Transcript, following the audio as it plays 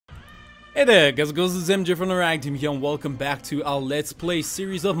Hey there guys, this is MJ from the RAG team here and welcome back to our Let's Play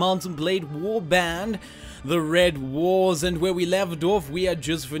series of Mount and Blade Warband, the Red Wars. And where we left off, we had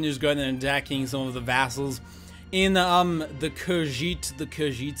just finished going and attacking some of the vassals in the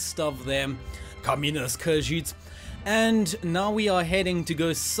Khajiit stuff there, communist Khajiits. And now we are heading to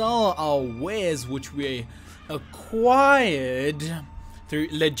go sell our wares which we acquired through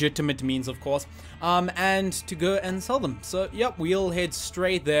legitimate means, of course, and to go and sell them. So yep, we'll head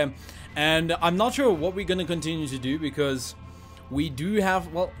straight there. And I'm not sure what we're going to continue to do, because we do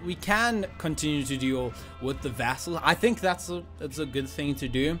have, well, we can continue to deal with the vassals. I think that's a good thing to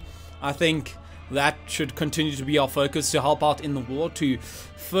do. I think that should continue to be our focus, to help out in the war, to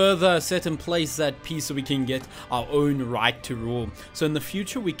further set in place that peace so we can get our own right to rule. So in the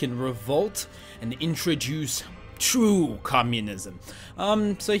future we can revolt and introduce true communism.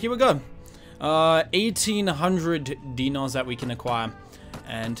 So here we go. 1800 dinars that we can acquire.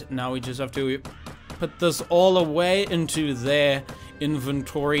 And now we just have to put this all away into their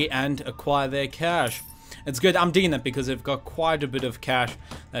inventory and acquire their cash. It's good. I'm digging it because they've got quite a bit of cash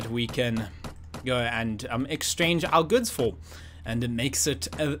that we can go and exchange our goods for. And it makes it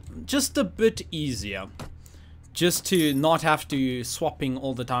just a bit easier. Just to not have to swapping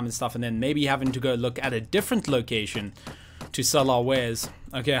all the time and stuff, and then maybe having to go look at a different location to sell our wares.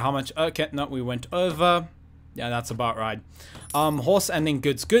 Okay, how much? Okay, no, we went over. Yeah, that's about right. Horse and then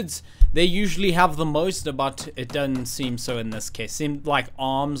goods. They usually have the most, but it doesn't seem so in this case. Seemed like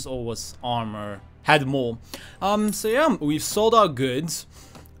arms or was armor had more. So yeah, we've sold our goods.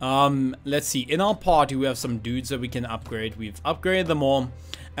 Let's see. In our party, we have some dudes that we can upgrade. We've upgraded them all,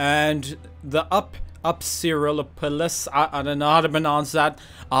 and the Cyrilopolis, I don't know how to pronounce that.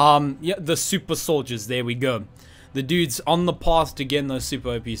 Yeah, the super soldiers. There we go. The dudes on the path to getting those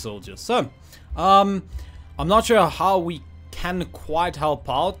super OP soldiers. So, I'm not sure how we can quite help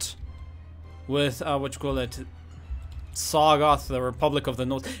out with what you call it, Sargoth, the Republic of the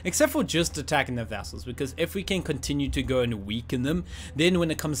North, except for just attacking the vassals, because if we can continue to go and weaken them, then when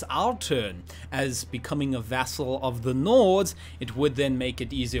it comes our turn as becoming a vassal of the Nords, it would then make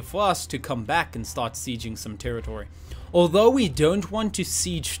it easier for us to come back and start sieging some territory. Although we don't want to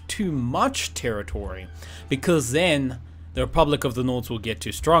siege too much territory, because then the Republic of the Nords will get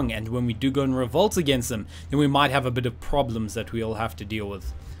too strong, and when we do go and revolt against them, then we might have a bit of problems that we'll have to deal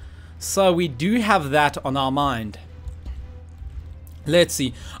with. So we do have that on our mind. Let's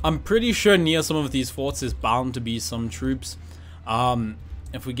see. I'm pretty sure near some of these forts is bound to be some troops.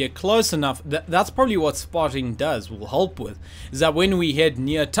 If we get close enough, that's probably what spotting will help with, is that when we head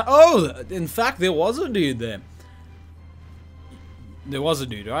near oh, in fact, there was a dude there. There was a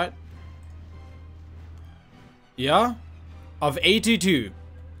dude, right? Yeah? Of 82.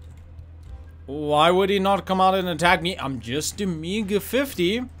 Why would he not come out and attack me? I'm just a meager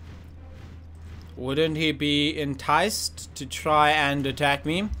 50. Wouldn't he be enticed to try and attack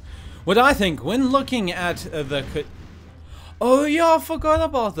me? What I think when looking at the... Oh yeah, I forgot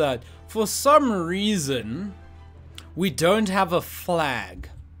about that. For some reason, we don't have a flag.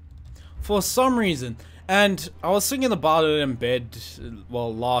 For some reason. And I was thinking about it in bed,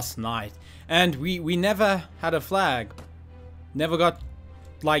 well, last night. And we never had a flag. Never got,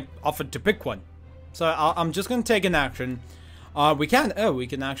 like, offered to pick one. So I'm just going to take an action. We can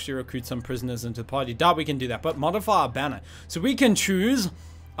actually recruit some prisoners into the party. Doubt we can do that, but modify our banner. So we can choose,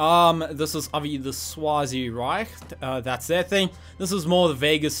 this is obviously the Swazi Reich, that's their thing. This is more the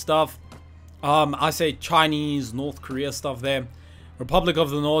Vegas stuff. I say Chinese, North Korea stuff there. Republic of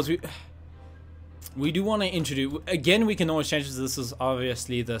the North, we do want to introduce, again, we can always change this. This is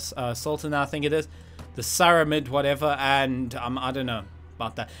obviously this Sultan, I think it is. The Saramid, whatever, and I don't know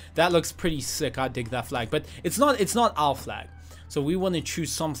about that. That looks pretty sick. I dig that flag, but it's not our flag. So we want to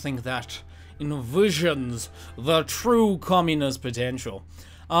choose something that envisions the true communist potential.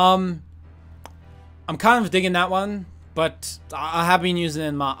 I'm kind of digging that one, but I have been using it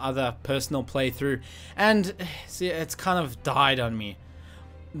in my other personal playthrough, and see, it's kind of died on me.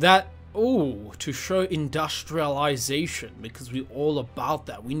 That, oh, to show industrialization, because we're all about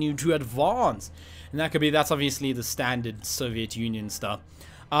that. We need to advance. And that's obviously the standard Soviet Union stuff.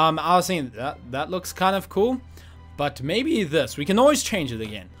 I was saying that looks kind of cool, but maybe this, we can always change it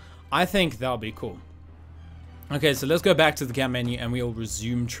again. I think that'll be cool. Okay, so let's go back to the camp menu and we'll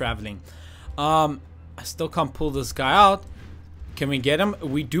resume traveling. I still can't pull this guy out. Can we get him?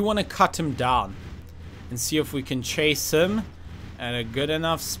 We do want to cut him down and see if we can chase him at a good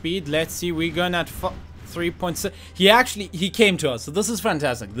enough speed. Let's see, we're going at 3.6. He came to us, so this is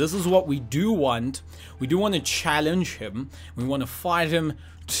fantastic. This is what we do want. We do want to challenge him. We want to fight him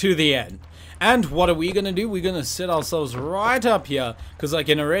to the end. And what are we gonna do? We're gonna set ourselves right up here, because I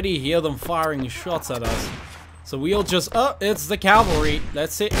can already hear them firing shots at us. So we'll just, oh, it's the cavalry.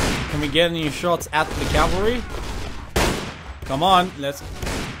 Let's see, can we get any shots at the cavalry? Come on, let's,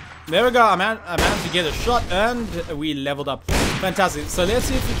 there we go. I managed to get a shot, and we leveled up. Fantastic. So let's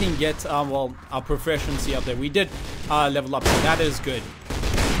see if we can get, well, our proficiency up there. We did level up, so that is good.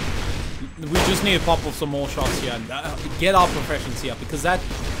 We just need to pop off some more shots here and get our proficiency up, because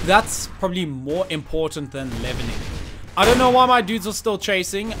that's probably more important than leveling. I don't know why my dudes are still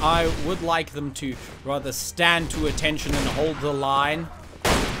chasing. I would like them to rather stand to attention and hold the line.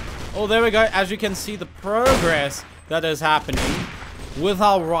 Oh, there we go. As you can see, the progress that is happening with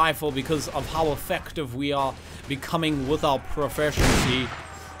our rifle, because of how effective we are becoming with our proficiency.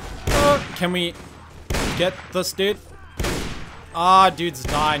 Can we get this dude? Ah, dude's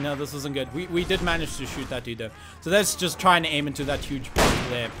dying. No, this isn't good. We did manage to shoot that dude though. So let's just try and aim into that huge point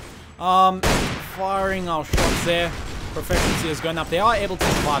there. Firing our shots there. Proficiency is going up. They are able to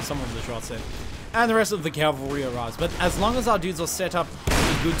survive some of the shots there. And the rest of the cavalry arrives. But as long as our dudes are set up in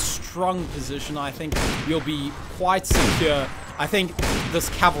a good, strong position, I think we'll be quite secure. I think this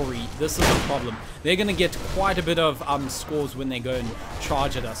cavalry, this is a problem. They're going to get quite a bit of scores when they go and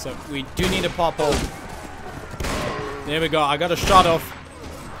charge at us. So we do need to pop off. There we go. I got a shot off.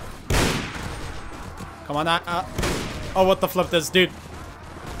 Come on. Oh, what the flip this, dude.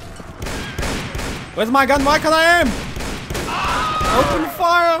 Where's my gun? Why can't I aim? Open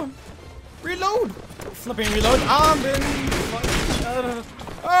fire. Reload. Flipping reload.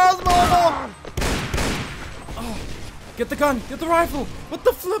 Oh, get the gun. Get the rifle. What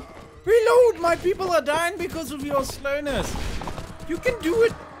the flip? Reload. My people are dying because of your slowness. You can do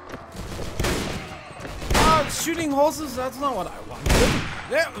it. Shooting horses, that's not what I wanted.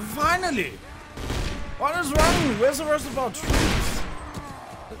 There, finally! What is wrong? Where's the rest of our troops?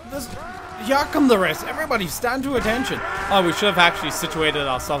 Here come the rest. Everybody stand to attention. Oh, we should have actually situated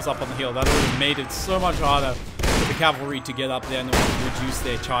ourselves up on the hill. That would have made it so much harder for the cavalry to get up there and reduce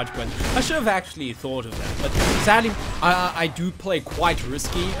their charge point. I should have actually thought of that. But sadly, I do play quite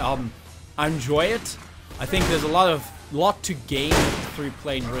risky. I enjoy it. I think there's a lot to gain through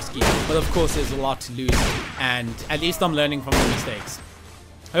playing risky, but of course there's a lot to lose, and at least I'm learning from the mistakes.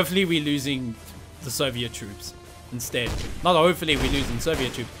 Hopefully we're losing the Soviet troops instead. Not hopefully we're losing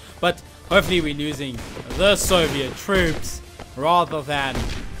Soviet troops, but hopefully we're losing the Soviet troops rather than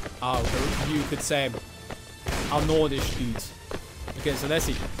you could say our Nordish dudes. Okay, so let's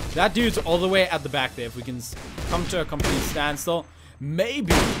see. That dude's all the way at the back there. If we can come to a complete standstill,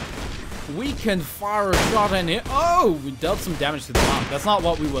 maybe we can fire a shot in here. Oh, we dealt some damage to the mount. That's not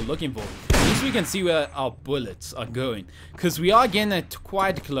what we were looking for. At least we can see where our bullets are going, because we are getting it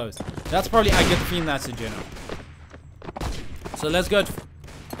quite close. That's probably, I get the feeling that's a general. So let's go at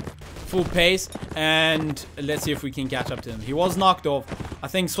full pace, and let's see if we can catch up to him. He was knocked off. I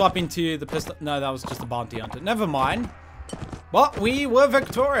think swapping to the pistol. No, that was just a bounty hunter. Never mind. But we were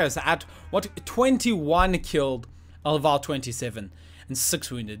victorious at, what, 21 killed out of our 27. And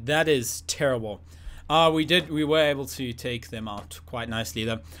 6 wounded. That is terrible. We were able to take them out quite nicely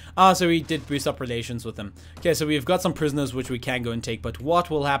though. So we did boost up relations with them. Okay, so we've got some prisoners which we can go and take, but what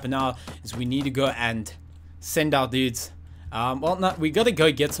will happen now is we need to go and send our dudes. Well, no, we gotta go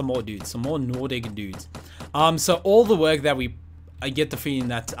get some more dudes, some more Nordic dudes. So all the work that I get the feeling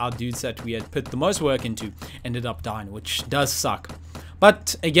that our dudes that we had put the most work into ended up dying, which does suck.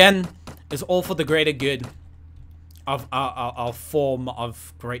 But again, it's all for the greater good of our form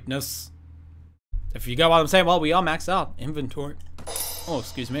of greatness. If you get what I'm saying. Well, we are maxed out. Inventory. Oh,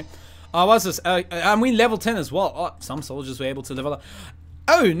 excuse me. What's this? And we level 10 as well. Oh, some soldiers were able to level up.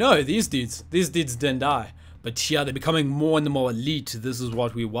 Oh no, these dudes didn't die. But yeah, they're becoming more and more elite. This is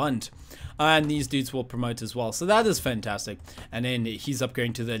what we want. And these dudes will promote as well. So that is fantastic. And then he's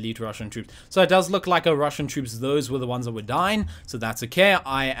upgrading to the elite Russian troops. So it does look like our Russian troops, those were the ones that were dying. So that's okay.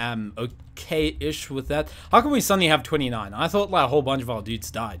 I am okay-ish with that. How come we suddenly have 29? I thought like a whole bunch of our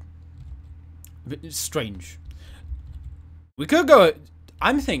dudes died. Strange. We could go,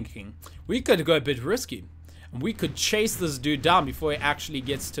 I'm thinking, we could go a bit risky. And we could chase this dude down before he actually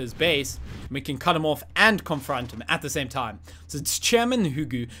gets to his base. And we can cut him off and confront him at the same time. So it's Chairman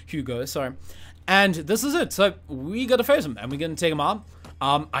Hugo, sorry. And this is it. So we gotta face him and we're gonna take him out.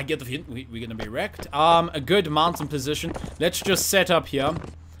 I get the feeling we're gonna be wrecked. A good mountain position. Let's just set up here.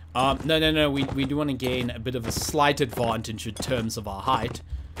 No. We do want to gain a bit of a slight advantage in terms of our height.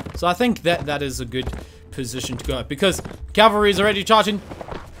 So I think that is a good position to go at, because cavalry is already charging.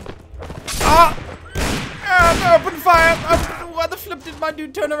 Open fire! Why the flip did my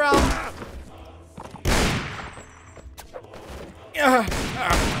dude turn around?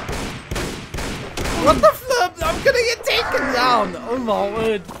 What the flip? I'm gonna get taken down! Oh my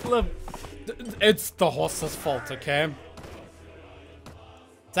word, flip. It's the horse's fault, okay?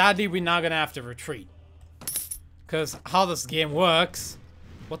 Sadly, we're now gonna have to retreat. Because how this game works...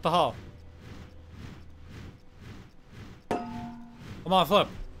 What the hell? Come on, flip.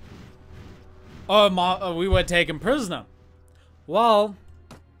 Oh, we were taken prisoner. Well,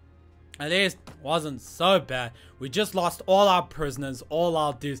 at least wasn't so bad. We just lost all our prisoners, all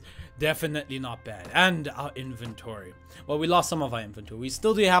our dudes. Definitely not bad. And our inventory. Well, we lost some of our inventory. We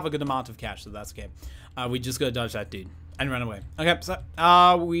still do have a good amount of cash, so that's okay. We just gotta dodge that dude and run away. Okay, so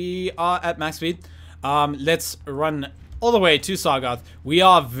we are at max speed. Let's run all the way to Sargoth. We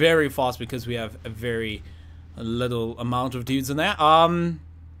are very fast because we have a very little amount of dudes in there.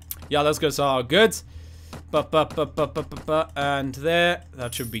 Yeah, let's go to our goods. And there,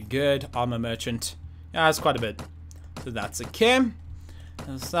 that should be good. Armor merchant. Yeah, that's quite a bit. So that's okay.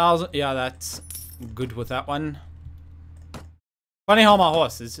 1,000. Yeah, that's good with that one. Funny how my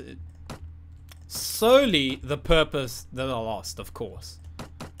horse is solely the purpose that I lost, of course.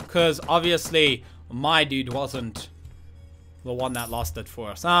 Because obviously my dude wasn't the one that lost it for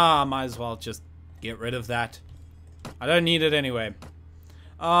us. Might as well just get rid of that. I don't need it anyway.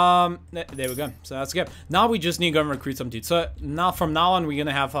 There we go. So that's good. Now we just need to go and recruit some dudes. So now, from now on, we're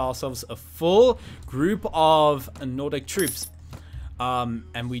gonna have ourselves a full group of Nordic troops.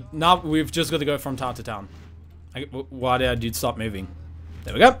 And we've just got to go from town to town. Why did our dude stop moving?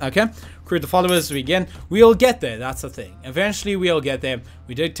 There we go. Okay. Recruit the followers again. We'll get there. That's the thing. Eventually, we'll get there.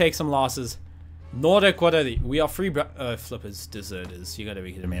 We did take some losses. Nordic, what are they? We are free flippers, deserters. You gotta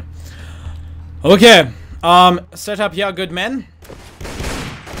be kidding me. Okay. Set up here, good men.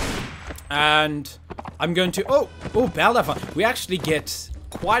 And I'm going to... Oh, Baldafa. We actually get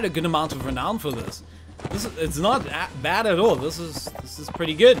quite a good amount of renown for this. It's not bad at all. This is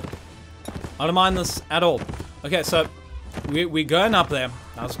pretty good. I don't mind this at all. Okay, so we're going up there.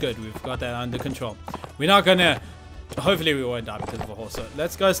 That's good. We've got that under control. We're not gonna... Hopefully we won't die because of a horse. So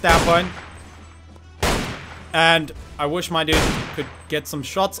let's go standpoint. And I wish my dude could get some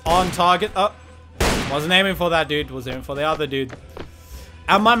shots on target. Oh, wasn't aiming for that dude. Was aiming for the other dude.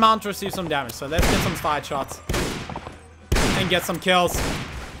 And my mount received some damage. So let's get some side shots. And get some kills.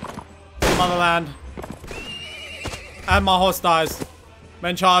 Motherland. And my horse dies.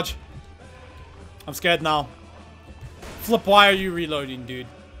 Men charge. I'm scared now. Flip, why are you reloading, dude?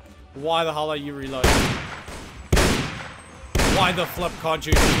 Why the hell are you reloading? Why the flip can't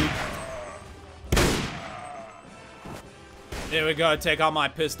you shoot? There we go. Take out my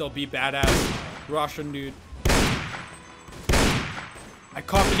pistol. Be badass. Russian dude. I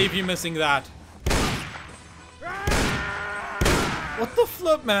can't believe you're missing that. What the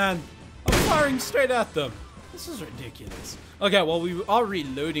flip, man? I'm firing straight at them. This is ridiculous. Okay, well, we are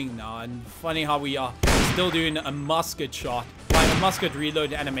reloading now, and funny how we are still doing a musket shot, like a musket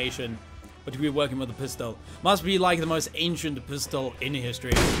reload animation, but we're working with a pistol. Must be like the most ancient pistol in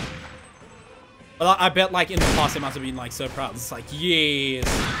history. But I bet, like, in the past, it must have been, like, so proud. It's like, yes,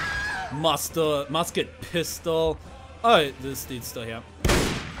 musket pistol. Oh, this dude's still here.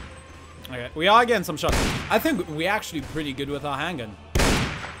 Okay, we are getting some shots. I think we're actually pretty good with our handgun.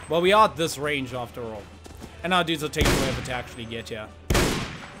 Well, we are at this range after all. And our dudes are taking forever to actually get here.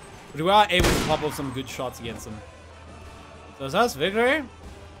 But we are able to pop off some good shots against them. So is that victory?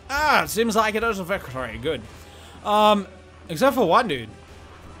 Ah, it seems like it is a victory. Good. Except for one dude.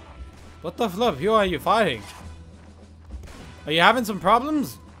 What the flip? Who are you fighting? Are you having some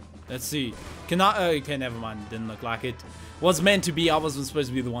problems? Let's see. Okay, never mind. Didn't look like it. Was meant to be. I wasn't supposed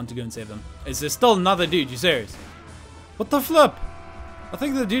to be the one to go and save them. Is there still another dude? You serious? What the flip? I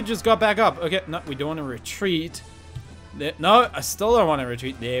think the dude just got back up. Okay, no, we don't want to retreat. No, I still don't want to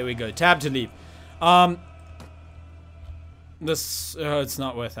retreat. There we go. Tab to leave. It's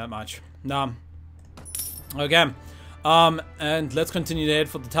not worth that much. No. Okay. And let's continue to head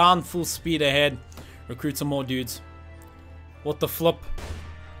for the town. Full speed ahead. Recruit some more dudes. What the flip?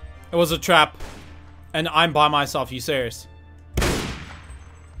 It was a trap. And I'm by myself. You serious?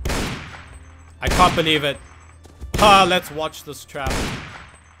 I can't believe it. Let's watch this trap.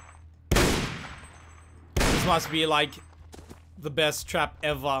 This must be like the best trap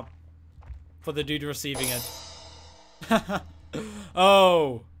ever for the dude receiving it.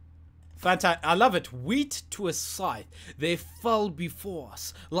 Oh, fantastic. I love it. Wheat to a scythe. They fell before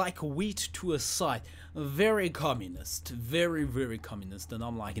us like wheat to a scythe. Very communist. Very, very communist. And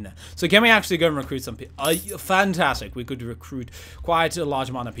I'm liking that. So can we actually go and recruit some people? Fantastic. We could recruit quite a large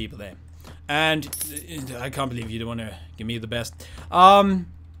amount of people there. And I can't believe you don't want to give me the best.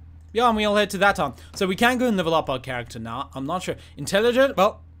 Yeah, and we'll head to that town. So we can go and level up our character now. I'm not sure. Intelligent?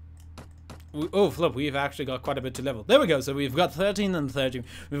 Well, oh, flip. We've actually got quite a bit to level. There we go. So we've got 13 and 13.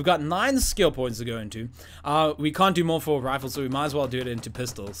 We've got 9 skill points to go into. We can't do more for rifles, so we might as well do it into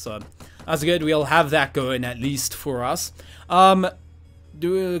pistols. So that's good. We'll have that going at least for us. Can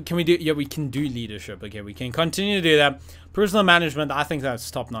we do... Yeah, we can do leadership. Okay, we can continue to do that. Personal management, I think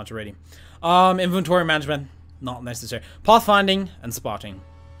that's top-notch already. Inventory management, not necessary. Pathfinding and spotting.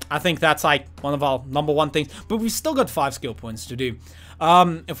 I think that's like one of our #1 things, but we've still got 5 skill points to do.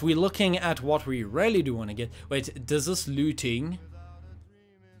 If we're looking at what we really do want to get, wait, does this looting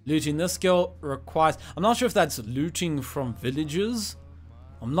this skill requires, I'm not sure if that's looting from villages.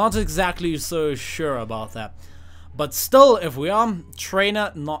 I'm not exactly so sure about that, but still, if we are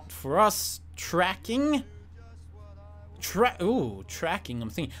trainer, not for us. Tracking, tracking, I'm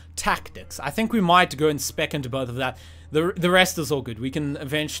thinking tactics. I think we might go and spec into both of that. The rest is all good. We can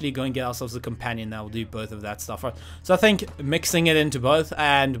eventually go and get ourselves a companion that will do both of that stuff. Right? So I think mixing it into both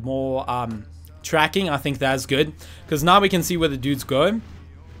and more tracking, I think that's good. Because now we can see where the dudes go.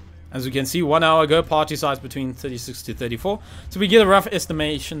 As we can see, 1 hour ago, party size between 36 to 34. So we get a rough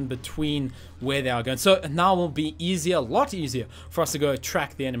estimation between where they are going. So now it will be easier, a lot easier, for us to go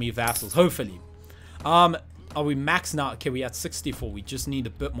track the enemy vassals, hopefully. Are we maxed now? Okay, we're at 64. We just need a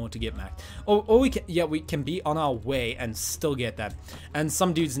bit more to get maxed. Or we can, yeah, we can be on our way and still get that. And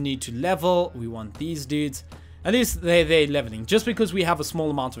some dudes need to level. We want these dudes. At least they're leveling. Just because we have a small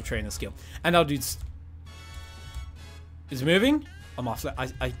amount of trainer skill. And our dudes... Is it moving? I'm off.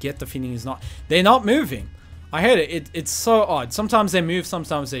 I get the feeling it's not. They're not moving. I hate it. It's so odd. Sometimes they move,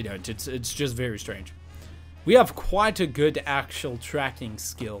 sometimes they don't. It's just very strange. We have quite a good actual tracking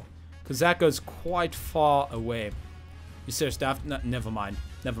skill. Because that goes quite far away. You serious, staff? No, never mind.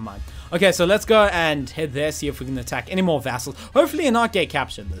 Never mind. Okay, so let's go and head there, see if we can attack any more vassals. Hopefully not get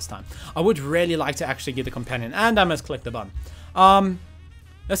captured this time. I would really like to actually get a companion. And I must click the button.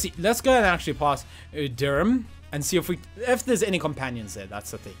 Let's see. Let's go and actually pass Durham. And see if there's any companions there.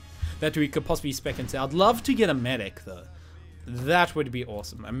 That's the thing. That we could possibly spec into. I'd love to get a medic, though. That would be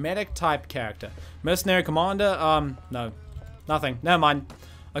awesome. A medic type character. Mercenary commander? No. Nothing. Never mind.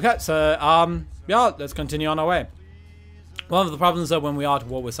 Okay, so, yeah, let's continue on our way. One of the problems, though, when we are at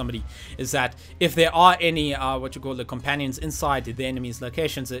war with somebody is that if there are any, the companions inside the enemy's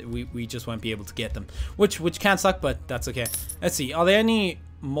locations, we just won't be able to get them. Which can suck, but that's okay. Let's see, are there any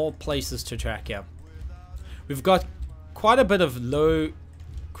more places to track here? We've got quite a bit of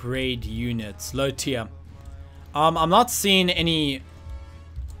low-grade units, low-tier. I'm not seeing any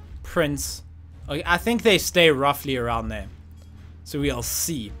prints. Okay, I think they stay roughly around there. So we'll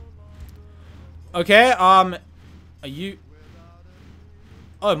see. Okay, are you...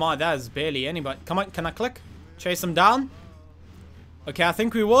 Oh my, that is barely anybody. Come on, can I click? Chase them down? Okay, I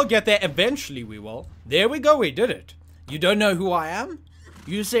think we will get there. Eventually we will. There we go, we did it. You don't know who I am?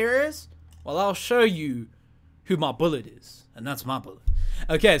 You serious? Well, I'll show you who my bullet is. And that's my bullet.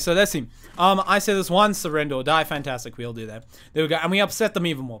 Okay, so let's see. I say this once, surrender or die. Fantastic, we'll do that. There we go. And we upset them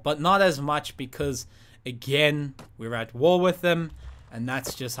even more. But not as much because... Again, we're at war with them, and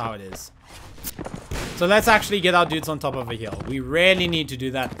that's just how it is. So let's actually get our dudes on top of a hill. We really need to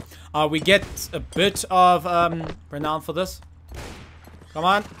do that. We get a bit of renown for this. Come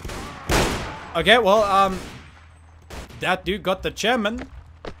on. Okay, well, that dude got the chairman.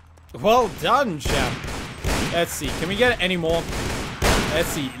 Well done, champ. Let's see. Can we get any more? Let's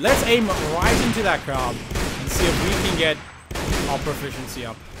see. Let's aim right into that crowd and see if we can get our proficiency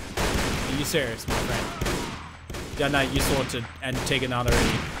up. Are you serious, my friend? Yeah, no, you sorted and taken out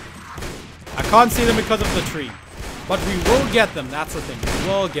already. I can't see them because of the tree. But we will get them, that's the thing. We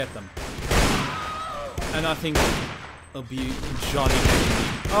will get them. And I think it'll be jolly.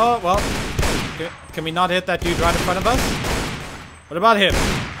 Oh, well. Can we not hit that dude right in front of us? What about him?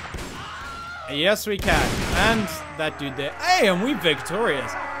 Yes, we can. And that dude there. Hey, and we're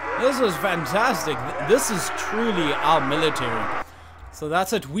victorious. This was fantastic. This is truly our military. So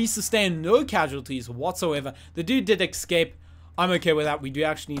that's it. We sustained no casualties whatsoever. The dude did escape. I'm okay with that. We do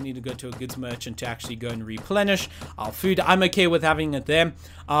actually need to go to a goods merchant to actually go and replenish our food. I'm okay with having it there.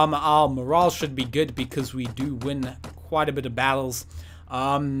 Our morale should be good because we do win quite a bit of battles.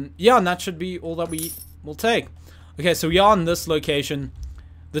 Yeah, and that should be all that we will take. Okay, so we are in this location.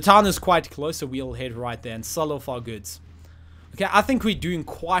 The town is quite close, so we'll head right there and sell off our goods. Okay, I think we're doing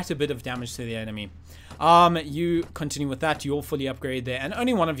quite a bit of damage to the enemy. You continue with that. You'll fully upgrade there, and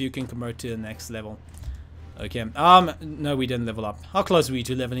only one of you can promote to the next level. Okay. No, we didn't level up. How close are we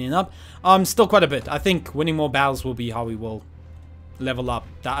to leveling up? Still quite a bit. I think winning more battles will be how we will level up.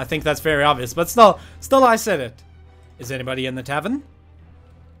 I think that's very obvious, but still I said it. Is anybody in the tavern?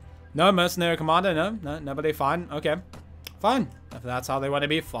 No, mercenary commander, no, nobody, fine, okay. Fine, if that's how they want to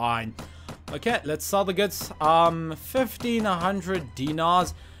be, fine. Okay, let's sell the goods. 1,500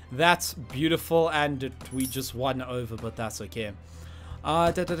 dinars. That's beautiful, and we just won over, but that's okay.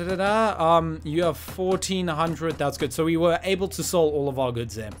 You have 1,400, that's good. So we were able to sell all of our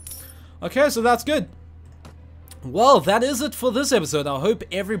goods there. Okay, so that's good. Well, that is it for this episode. I hope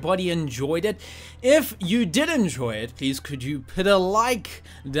everybody enjoyed it. If you did enjoy it, please could you put a like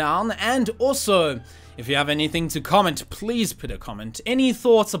down, and also if you have anything to comment, please put a comment. Any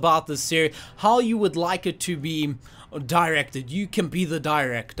thoughts about this series, how you would like it to be directed. You can be the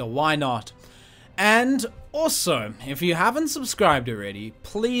director, why not? And also, if you haven't subscribed already,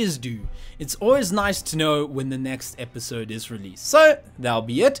 please do. It's always nice to know when the next episode is released. So, that'll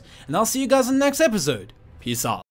be it, and I'll see you guys in the next episode. Peace out.